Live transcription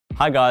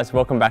Hi guys,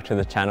 welcome back to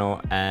the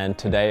channel, and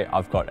today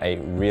I've got a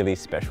really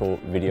special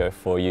video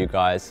for you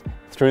guys.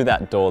 Through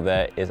that door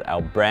there is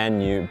our brand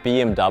new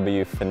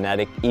BMW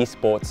FNATIC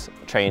Esports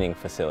training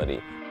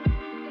facility.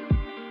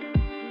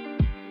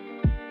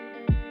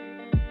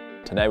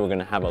 Today we're going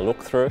to have a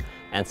look through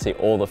and see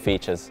all the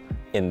features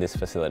in this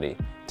facility.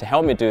 To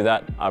help me do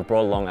that, I've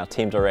brought along our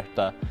team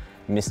director,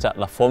 Mr.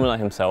 La Formula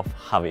himself,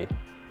 Javi.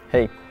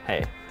 Hey.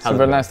 Hey.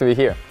 Super nice to be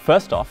here.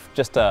 First off,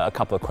 just a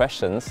couple of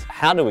questions.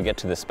 How do we get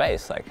to this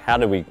space? Like, how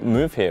do we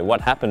move here? What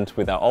happened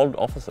with our old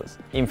offices?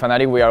 In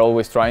FNATIC, we are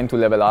always trying to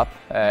level up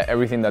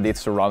everything that is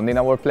surrounding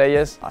our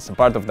players. As a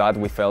part of that,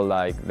 we felt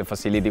like the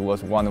facility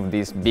was one of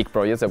these big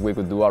projects that we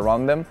could do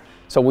around them.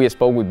 So we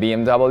spoke with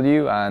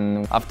BMW,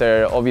 and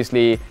after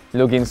obviously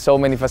looking so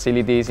many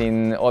facilities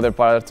in other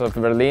parts of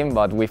Berlin,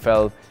 but we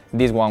felt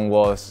this one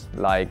was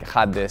like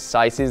had the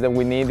sizes that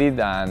we needed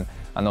and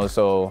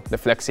also the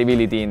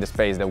flexibility in the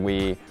space that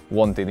we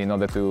wanted in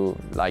order to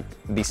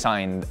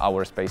design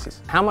our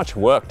spaces. How much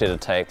work did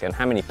it take, and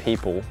how many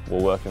people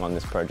were working on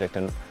this project,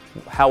 and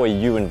how are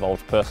you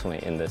involved personally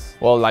in this?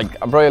 Well, like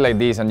a project like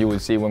this, and you will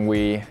see when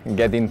we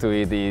get into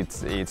it,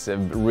 it's a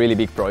really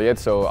big project.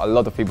 So a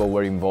lot of people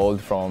were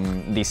involved,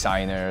 from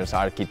designers,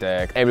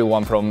 architects,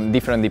 everyone from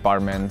different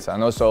departments,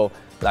 and also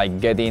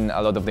like getting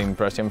a lot of the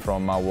impression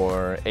from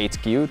our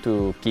HQ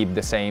to keep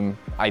the same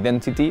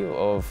identity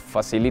of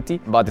facility.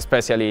 But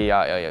especially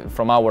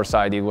from our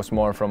side, it was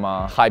more from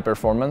a high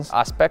performance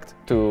aspect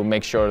to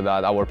make sure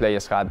that our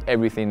players had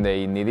everything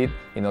they needed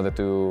in order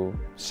to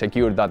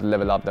secure that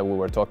level up that we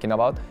were talking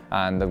about,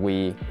 and that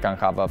we can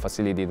have a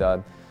facility that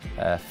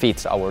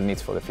fits our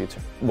needs for the future.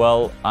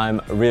 Well,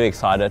 I'm really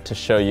excited to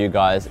show you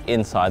guys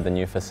inside the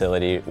new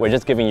facility. We're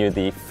just giving you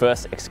the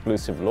first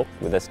exclusive look.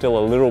 There's still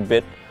a little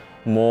bit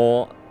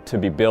more to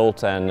be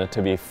built and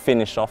to be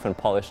finished off and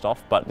polished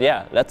off, but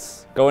yeah,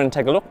 let's go in and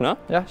take a look, no?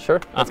 Yeah,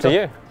 sure. After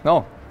you.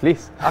 No,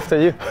 please,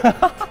 after you.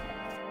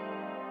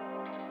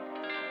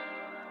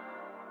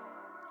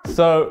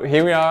 So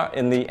here we are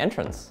in the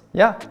entrance.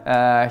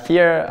 Yeah,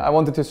 here I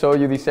wanted to show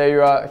you this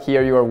area.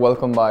 Here you are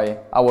welcomed by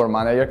our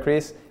manager,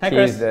 Chris. Hey,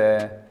 Chris. He's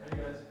the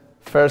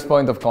first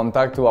point of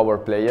contact to our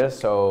players,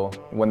 so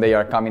when they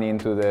are coming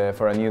into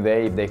for a new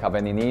day, if they have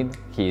any need,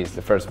 he is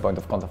the first point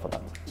of contact for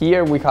that.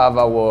 Here we have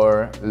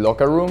our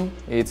locker room.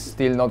 It's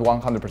still not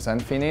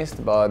 100%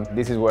 finished, but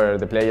this is where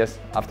the players,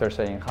 after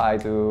saying hi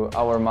to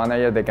our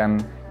manager, they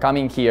can come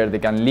in here, they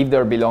can leave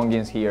their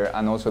belongings here,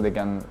 and also they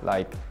can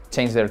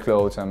change their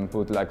clothes and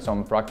put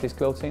some practice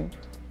clothes in.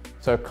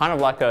 So kind of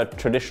like a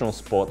traditional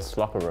sports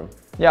locker room.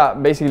 Yeah,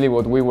 basically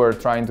what we were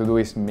trying to do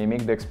is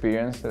mimic the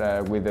experience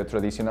with the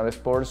traditional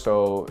sports.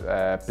 So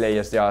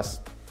players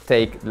just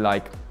take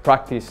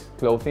practice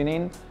clothing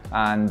in,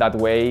 and that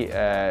way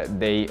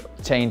they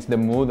change the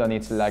mood, and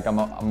it's like a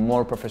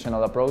more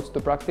professional approach to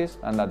practice,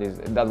 and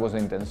that was the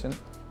intention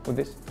with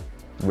this.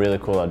 Really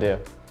cool idea.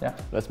 Yeah.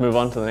 Let's move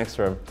on to the next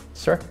room.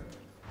 Sure.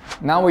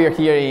 Now we are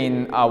here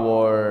in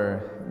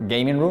our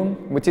gaming room,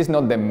 which is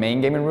not the main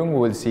gaming room. We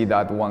will see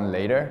that one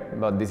later,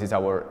 but this is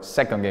our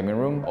second gaming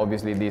room.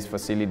 Obviously, this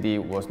facility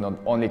was not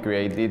only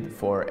created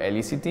for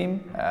LEC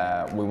team.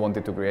 We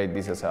wanted to create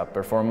this as a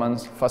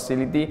performance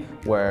facility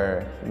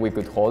where we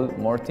could hold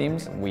more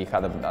teams. We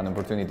had an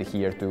opportunity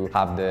here to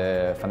have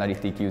the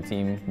FNATIC TQ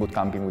team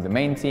bootcamping with the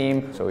main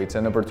team, so it's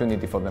an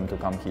opportunity for them to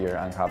come here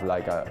and have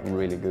a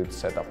really good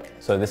setup.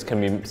 So this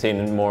can be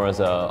seen more as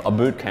a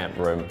boot camp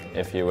room,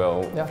 if you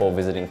will, yeah, for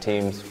visiting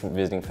teams,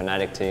 visiting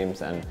FNATIC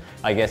teams, and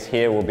I guess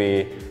here will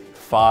be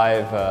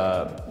 5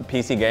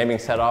 PC gaming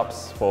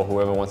setups for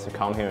whoever wants to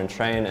come here and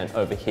train, and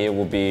over here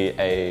will be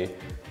a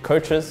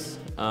coaches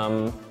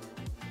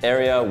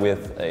area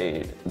with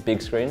a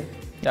big screen.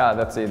 Yeah,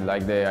 that's it.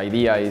 The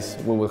idea is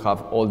we will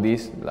have all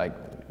these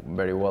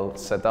very well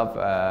set up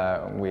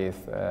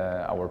with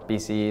our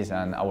PCs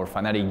and our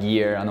FNATIC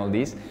gear and all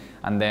this,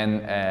 and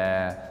then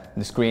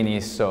the screen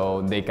is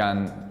so they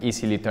can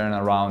easily turn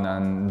around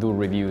and do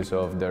reviews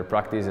of their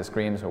practice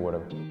screens or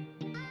whatever.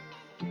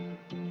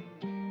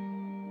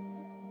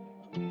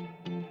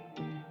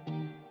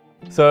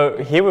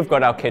 So here we've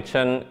got our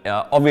kitchen.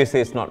 Obviously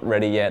it's not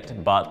ready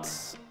yet, but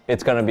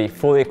it's going to be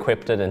fully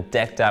equipped and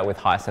decked out with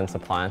Hisense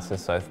appliances,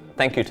 so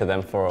thank you to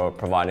them for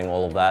providing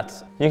all of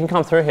that. You can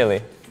come through,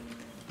 Hilly.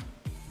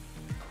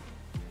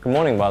 Good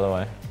morning, by the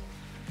way.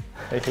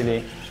 Hey,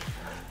 Hilly.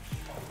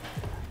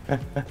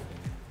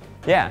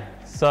 Yeah,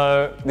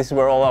 so this is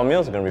where all our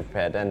meals are going to be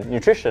prepared, and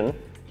nutrition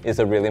is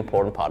a really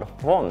important part of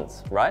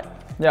performance, right?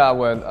 Yeah,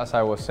 well, as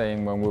I was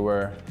saying, when we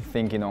were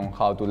thinking on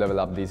how to level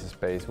up this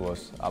space,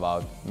 was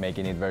about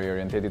making it very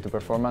oriented to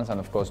performance, and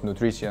of course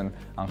nutrition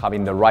and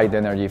having the right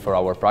energy for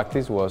our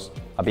practice was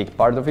a big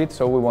part of it.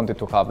 So we wanted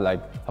to have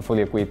a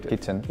fully equipped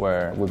kitchen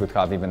where we could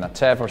have even a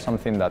chef or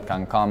something that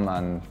can come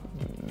and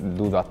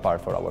do that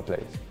part for our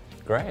players.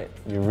 Great,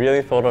 you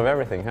really thought of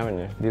everything, haven't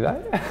you? Did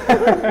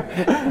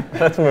I?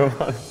 Let's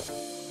move on.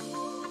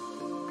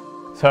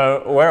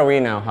 So where are we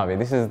now, Javi?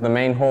 This is the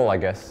main hall, I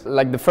guess.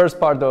 The first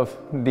part of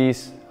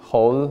this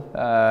hall,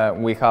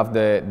 we have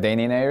the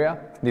dining area.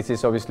 This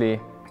is obviously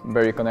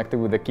very connected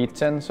with the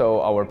kitchen,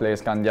 so our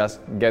players can just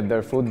get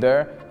their food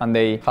there, and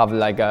they have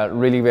like a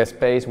really good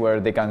space where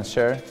they can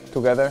share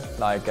together,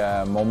 like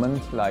a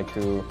moment, like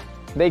to.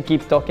 They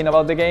keep talking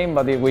about the game,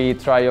 but we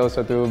try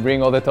also to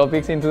bring all the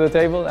topics into the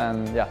table,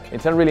 and yeah,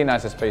 it's a really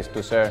nice space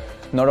to share,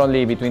 not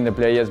only between the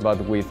players, but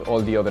with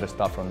all the other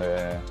stuff from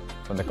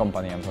the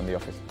company and from the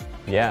office.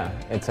 Yeah,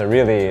 it's a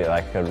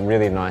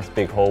really nice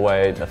big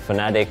hallway, the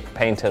FNATIC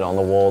painted on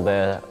the wall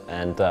there,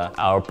 and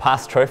our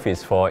past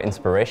trophies for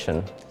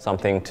inspiration,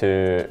 something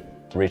to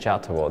reach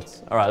out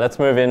towards. All right, let's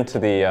move into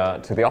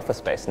the office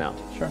space now.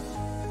 Sure.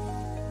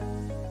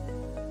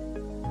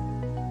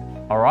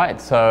 All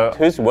right, so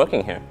who's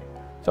working here?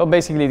 So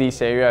basically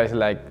this area is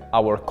like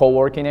our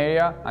co-working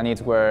area, and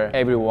it's where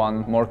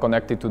everyone more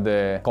connected to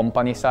the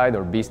company side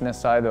or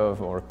business side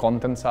or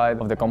content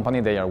side of the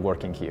company, they are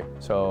working here.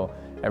 So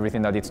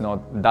everything that it's not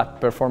that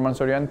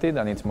performance oriented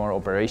and it's more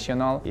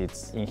operational,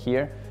 it's in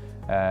here.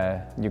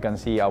 You can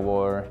see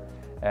our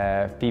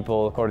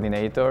people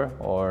coordinator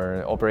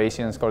or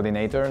operations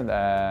coordinator,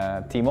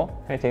 Timo.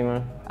 Hey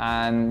Timo.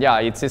 And yeah,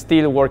 it's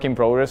still work in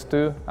progress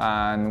too,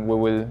 and we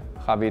will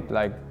have it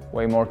like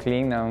way more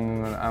clean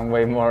and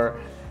way more.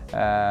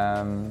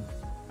 Are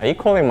you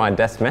calling my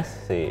desk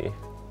messy?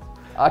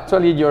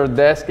 Actually, your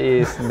desk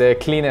is the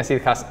cleanest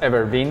it has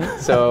ever been,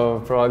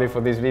 so probably for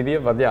this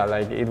video, but yeah,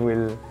 like it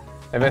will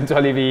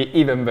eventually be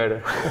even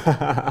better.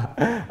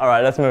 All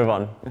right, let's move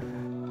on.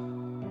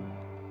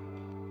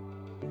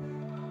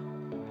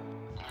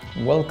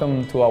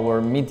 Welcome to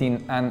our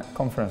meeting and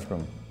conference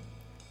room.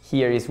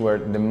 Here is where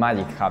the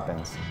magic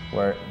happens,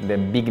 where the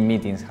big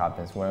meetings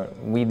happens, where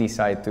we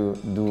decide to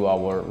do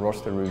our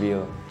roster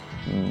reveal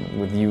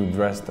with you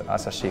dressed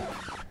as a ship.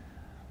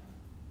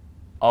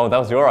 Oh, that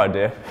was your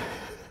idea?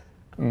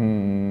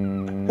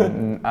 I'm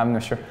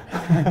not sure.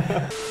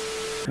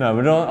 No,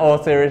 but in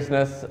all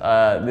seriousness,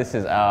 this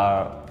is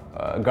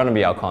going to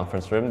be our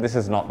conference room. This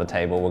is not the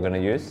table we're going to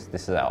use.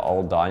 This is our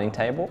old dining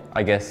table.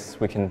 I guess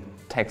we can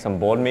take some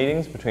board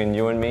meetings between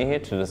you and me here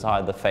to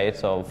decide the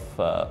fate of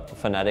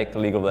FNATIC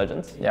League of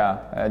Legends.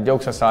 Yeah,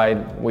 jokes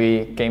aside,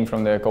 we came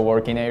from the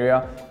co-working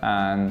area,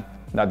 and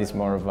that is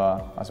more of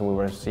a, as we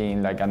were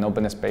seeing, like an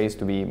open space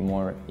to be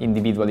more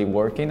individually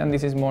working, and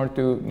this is more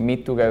to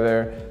meet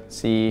together,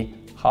 see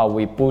how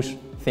we push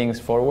things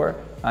forward,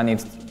 and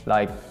it's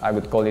like, I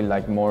would call it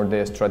like more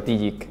the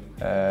strategic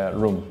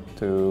room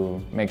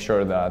to make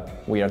sure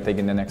that we are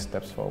taking the next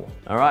steps forward.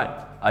 All right,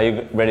 are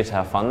you ready to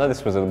have fun though?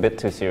 This was a bit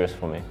too serious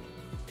for me.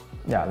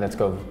 Yeah, let's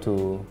go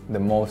to the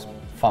most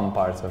fun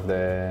parts of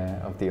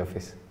the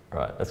office. All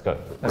right, let's go.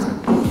 Let's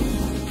go.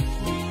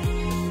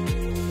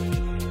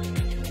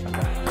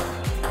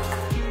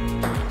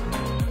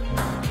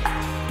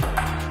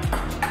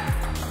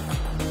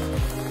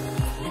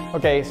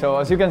 Okay, so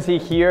as you can see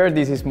here,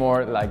 this is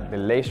more like the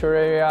leisure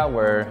area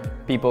where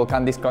people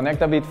can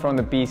disconnect a bit from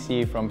the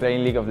PC, from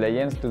playing League of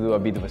Legends to do a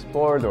bit of a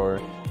sport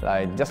or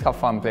like just have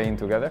fun playing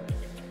together.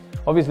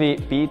 Obviously,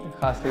 Pete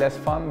has less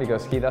fun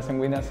because he doesn't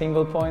win a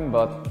single point,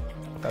 but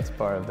that's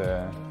part of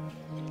the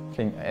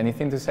thing.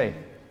 Anything to say?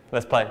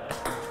 Let's play.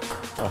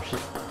 Oh shit.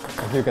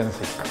 As you can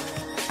see.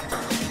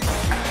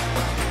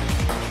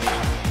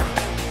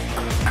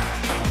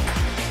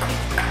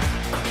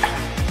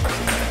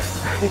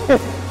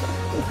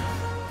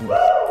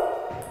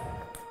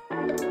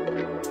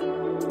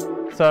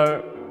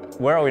 So,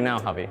 where are we now,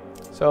 Javi?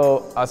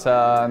 So, as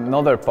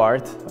another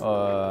part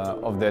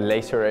of the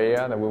leisure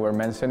area that we were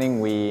mentioning,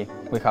 we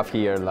have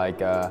here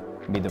like a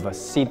bit of a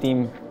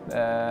sitting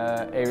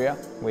area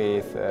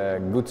with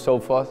good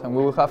sofas, and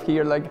we will have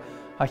here like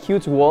a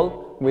huge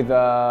wall with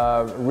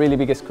a really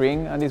big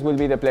screen, and this will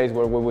be the place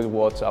where we will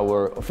watch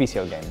our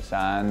official games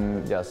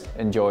and just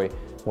enjoy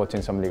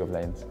watching some League of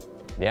Legends.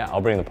 Yeah,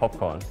 I'll bring the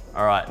popcorn.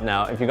 All right,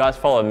 now if you guys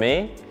follow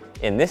me,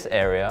 in this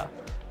area,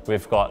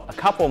 we've got a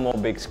couple more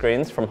big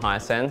screens from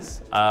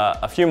Hisense,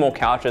 a few more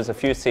couches, a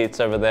few seats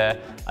over there.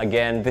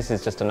 Again, this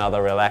is just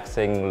another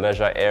relaxing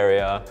leisure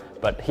area.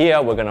 But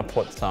here we're gonna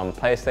put some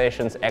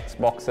PlayStations,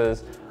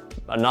 Xboxes,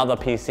 another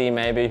PC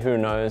maybe, who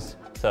knows.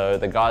 So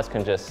the guys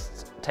can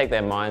just take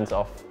their minds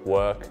off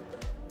work,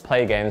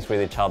 play games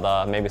with each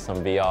other, maybe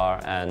some VR,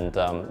 and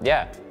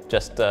yeah,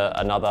 just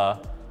another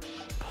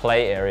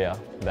play area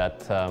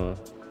that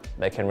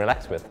they can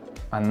relax with.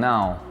 And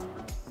now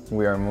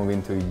we are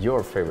moving to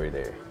your favorite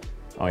area.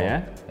 Oh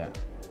yeah? Yeah.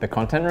 The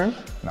content room?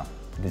 No,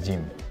 the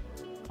gym.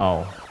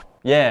 Oh,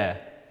 yeah,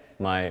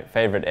 my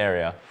favorite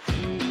area.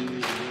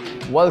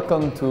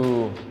 Welcome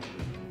to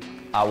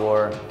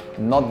our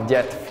not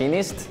yet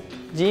finished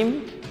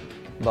gym,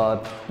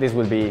 but this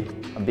will be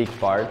a big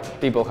part.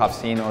 People have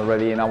seen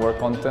already in our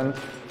content,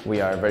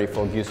 we are very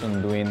focused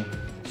on doing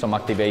some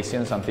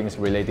activations and things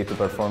related to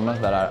performance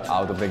that are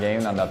out of the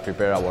game and that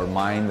prepare our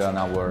mind and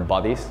our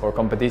bodies for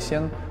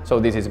competition.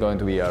 So this is going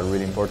to be a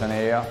really important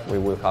area. We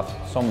will have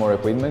some more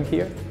equipment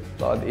here,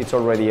 but it's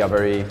already a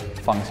very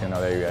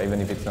functional area.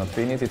 Even if it's not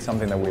finished, it's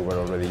something that we were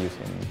already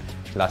using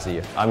last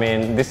year. I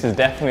mean, this is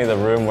definitely the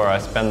room where I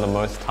spend the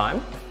most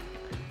time.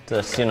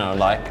 Just, you know,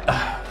 like,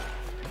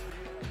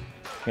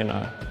 you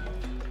know,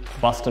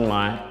 busting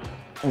my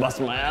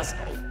ass.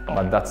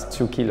 But that's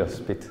 2 kilos,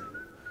 Pete.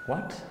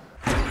 What?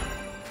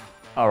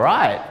 All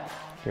right.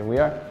 Here we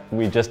are.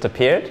 We just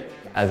appeared,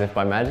 as if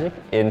by magic,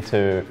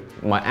 into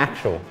my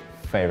actual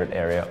favorite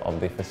area of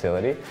the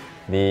facility,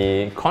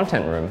 the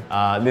content room.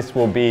 This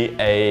will be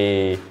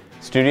a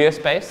studio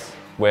space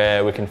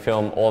where we can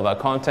film all of our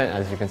content.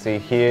 As you can see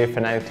here,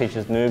 FNATIC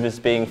Teaches Noob is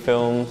being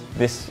filmed.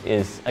 This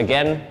is,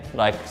 again,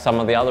 like some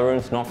of the other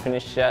rooms, not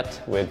finished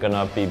yet. We're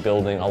gonna be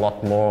building a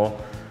lot more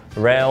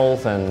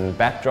rails and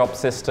backdrop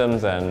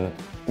systems and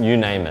you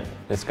name it.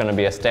 It's going to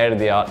be a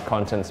state-of-the-art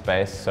content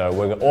space, so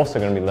we're also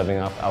going to be living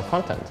up our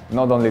content.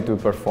 Not only to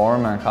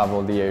perform and have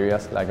all the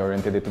areas like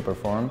oriented to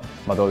perform,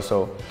 but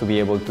also to be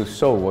able to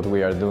show what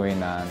we are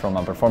doing, and from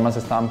a performance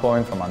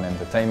standpoint, from an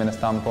entertainment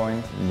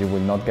standpoint. You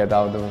will not get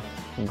out of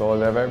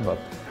gold ever, but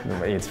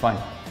it's fine.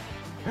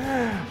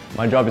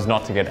 My job is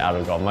not to get out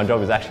of gold. My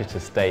job is actually to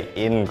stay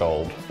in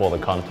gold for the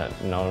content,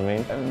 you know what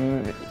I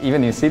mean?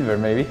 Even in silver,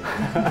 maybe.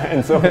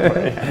 In silver,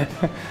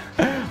 yeah.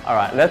 All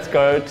right, let's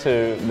go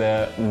to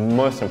the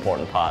most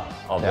important part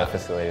of the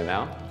facility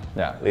now.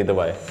 Yeah. Lead the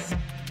way.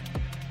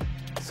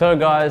 So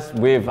guys,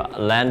 we've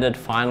landed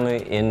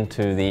finally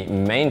into the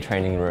main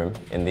training room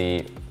in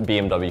the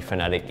BMW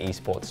FNATIC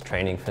Esports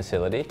training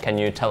facility. Can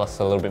you tell us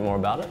a little bit more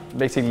about it?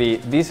 Basically,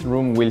 this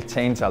room will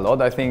change a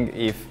lot. I think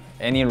if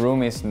any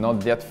room is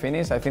not yet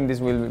finished, I think this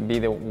will be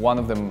one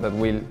of them that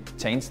will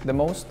change the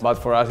most. But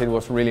for us, it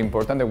was really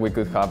important that we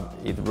could have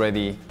it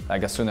ready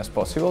like as soon as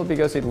possible,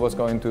 because it was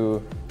going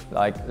to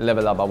like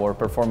level up our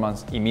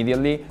performance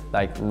immediately,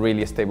 like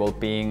really stable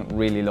ping,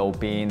 really low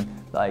ping,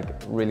 like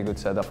really good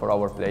setup for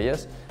our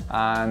players.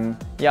 And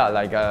yeah,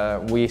 like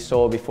we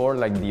saw before,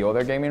 like the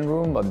other gaming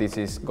room, but this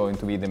is going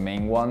to be the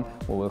main one.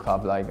 We will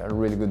have like a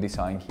really good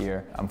design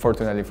here.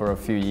 Unfortunately, for a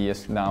few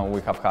years now,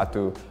 we have had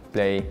to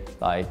play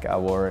like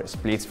our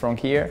splits from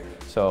here,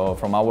 so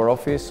from our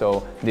office.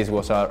 So this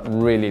was a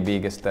really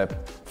big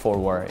step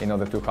forward in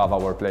order to have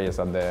our players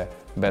at the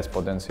best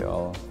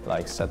potential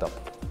like setup.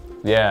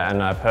 Yeah,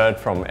 and I've heard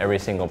from every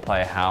single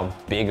player how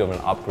big of an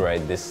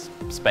upgrade this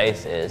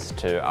space is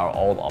to our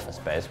old office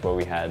space, where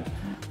we had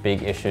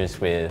big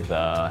issues with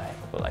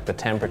like the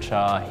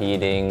temperature,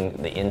 heating,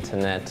 the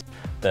internet,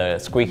 the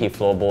squeaky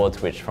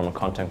floorboards, which from a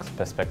content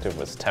perspective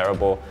was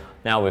terrible.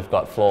 Now we've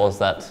got floors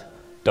that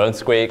don't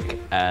squeak.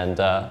 And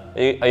are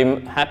you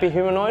happy,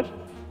 Humanoid?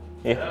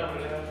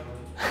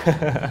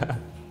 Yeah.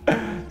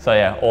 So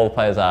yeah, all the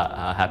players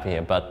are happy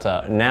here, but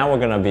now we're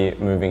going to be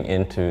moving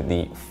into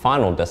the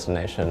final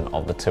destination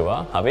of the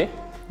tour. Javi?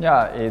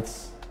 Yeah,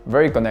 it's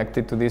very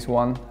connected to this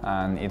one,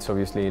 and it's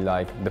obviously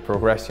like the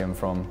progression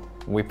from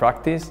we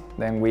practice,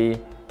 then we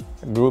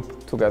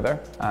group together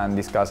and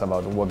discuss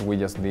about what we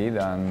just did,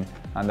 and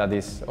that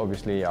is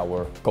obviously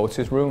our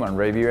coach's room and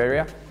review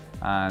area.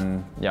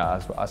 And yeah,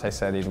 as I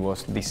said, it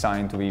was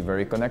designed to be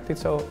very connected,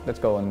 so let's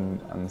go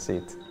and see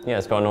it. Yeah,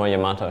 let's go to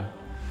Yamato.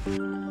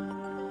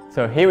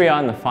 So here we are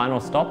in the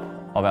final stop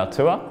of our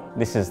tour.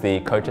 This is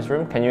the coach's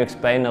room. Can you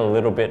explain a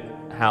little bit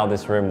how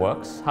this room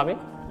works, Javi?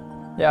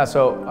 Yeah,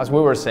 so as we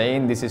were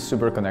saying, this is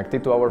super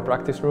connected to our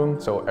practice room.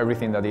 So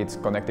everything that is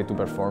connected to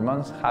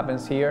performance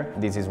happens here.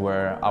 This is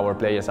where our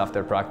players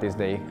after practice,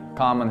 they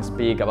come and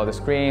speak about the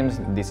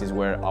scrims. This is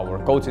where our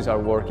coaches are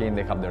working.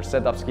 They have their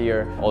setups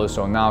here.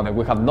 Also now that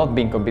we have not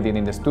been competing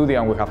in the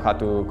studio and we have had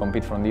to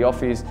compete from the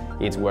office,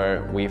 it's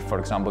where we, for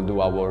example, do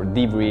our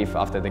debrief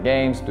after the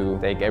games to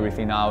take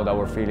everything out,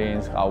 our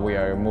feelings, how we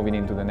are moving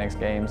into the next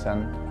games.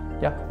 And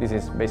yeah, this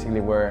is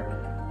basically where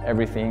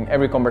everything,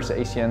 every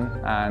conversation,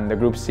 and the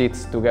group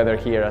sits together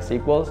here as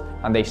equals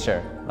and they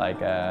share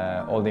like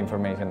all the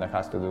information that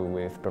has to do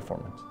with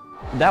performance.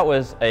 That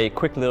was a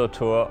quick little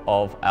tour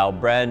of our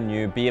brand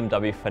new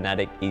BMW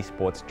FNATIC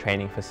Esports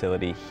training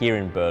facility here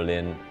in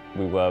Berlin.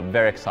 We were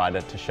very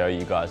excited to show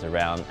you guys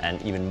around,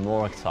 and even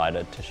more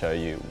excited to show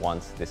you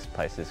once this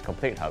place is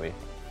complete, Javi.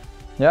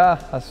 Yeah,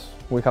 as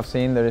we have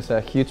seen, there is a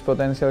huge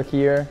potential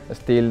here.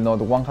 Still not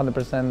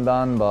 100%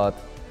 done, but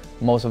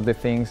most of the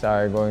things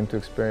are going to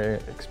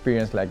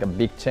experience like a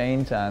big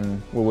change,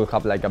 and we will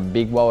have like a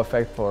big wow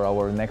effect for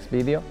our next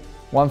video.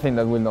 One thing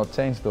that will not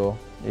change though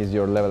is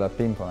your level at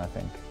ping pong, I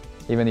think.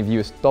 Even if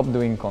you stop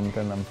doing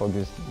content and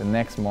focus the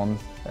next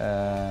month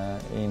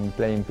in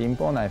playing ping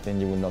pong, I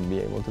think you will not be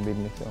able to beat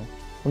me. So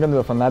we're gonna do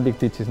a FNATIC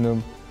Teaches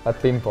Noob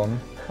at ping pong.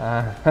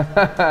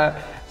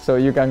 So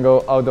you can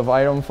go out of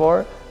Iron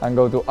 4 and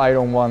go to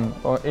Iron 1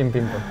 in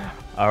ping pong.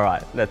 All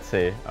right, let's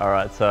see. All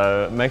right,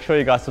 so make sure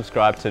you guys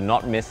subscribe to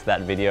not miss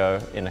that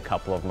video in a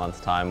couple of months'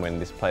 time when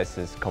this place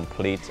is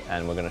complete,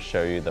 and we're going to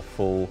show you the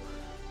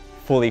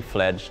fully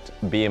fledged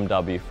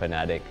BMW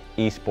FNATIC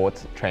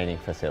Esports training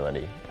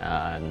facility.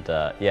 And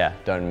yeah,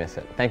 don't miss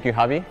it. Thank you,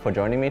 Javi, for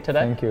joining me today.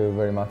 Thank you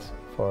very much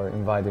for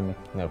inviting me.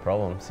 No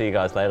problem. See you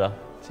guys later.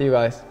 See you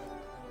guys.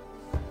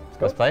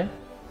 Let's play.